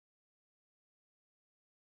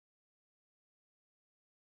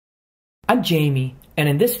I'm Jamie, and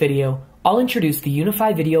in this video, I'll introduce the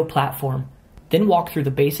UniFi Video platform, then walk through the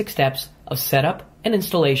basic steps of setup and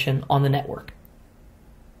installation on the network.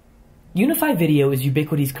 UniFi Video is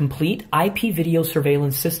Ubiquiti's complete IP video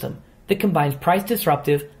surveillance system that combines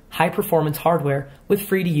price-disruptive, high-performance hardware with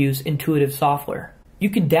free-to-use intuitive software. You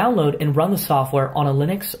can download and run the software on a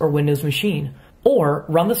Linux or Windows machine, or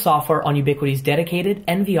run the software on Ubiquiti's dedicated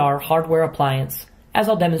NVR hardware appliance, as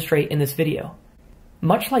I'll demonstrate in this video.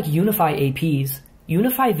 Much like UniFi APs,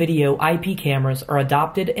 UniFi Video IP cameras are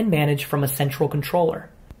adopted and managed from a central controller.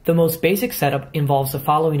 The most basic setup involves the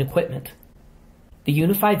following equipment: the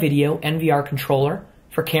UniFi Video NVR-Controller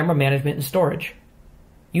for camera management and storage,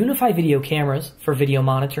 UniFi Video Cameras for video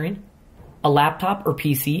monitoring, a laptop or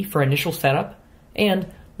PC for initial setup,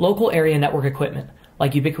 and local area network equipment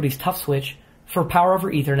like Ubiquiti's ToughSwitch for power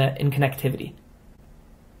over Ethernet and connectivity.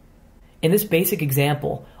 In this basic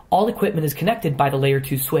example, all equipment is connected by the Layer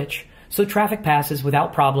 2 switch, so traffic passes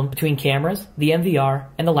without problem between cameras, the NVR,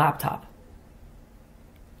 and the laptop.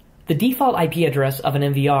 The default IP address of an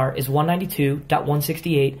NVR is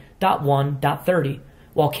 192.168.1.30,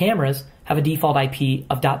 while cameras have a default IP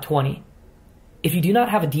of .20. If you do not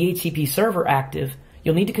have a DHCP server active,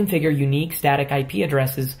 you'll need to configure unique static IP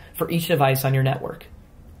addresses for each device on your network.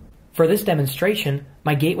 For this demonstration,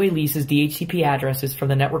 my gateway leases DHCP addresses from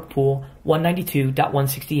the network pool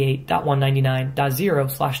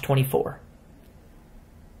 192.168.199.0/24.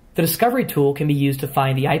 The discovery tool can be used to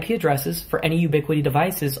find the IP addresses for any Ubiquiti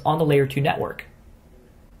devices on the Layer 2 network.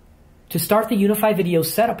 To start the UniFi Video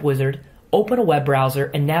Setup Wizard, open a web browser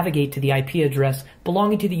and navigate to the IP address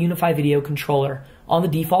belonging to the UniFi Video Controller on the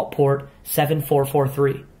default port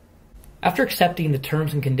 7443. After accepting the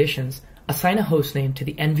terms and conditions, assign a hostname to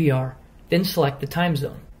the NVR, then select the time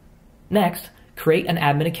zone. Next, create an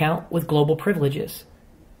admin account with global privileges.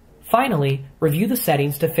 Finally, review the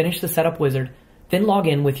settings to finish the setup wizard, then log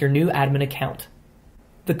in with your new admin account.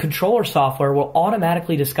 The controller software will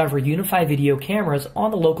automatically discover UniFi Video cameras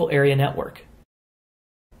on the local area network.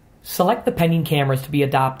 Select the pending cameras to be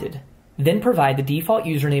adopted, then provide the default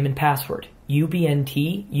username and password,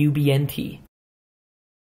 UBNT.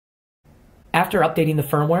 After updating the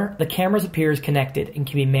firmware, the cameras appear as connected and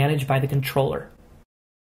can be managed by the controller.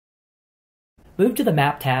 Move to the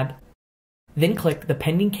Map tab, then click the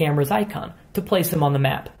pending cameras icon to place them on the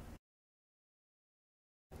map.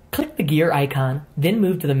 Click the gear icon, then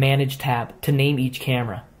move to the Manage tab to name each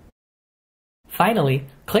camera. Finally,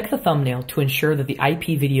 click the thumbnail to ensure that the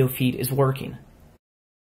IP video feed is working.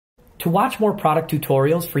 To watch more product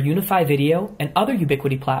tutorials for UniFi Video and other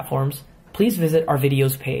Ubiquiti platforms, please visit our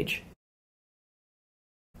videos page.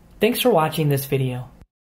 Thanks for watching this video.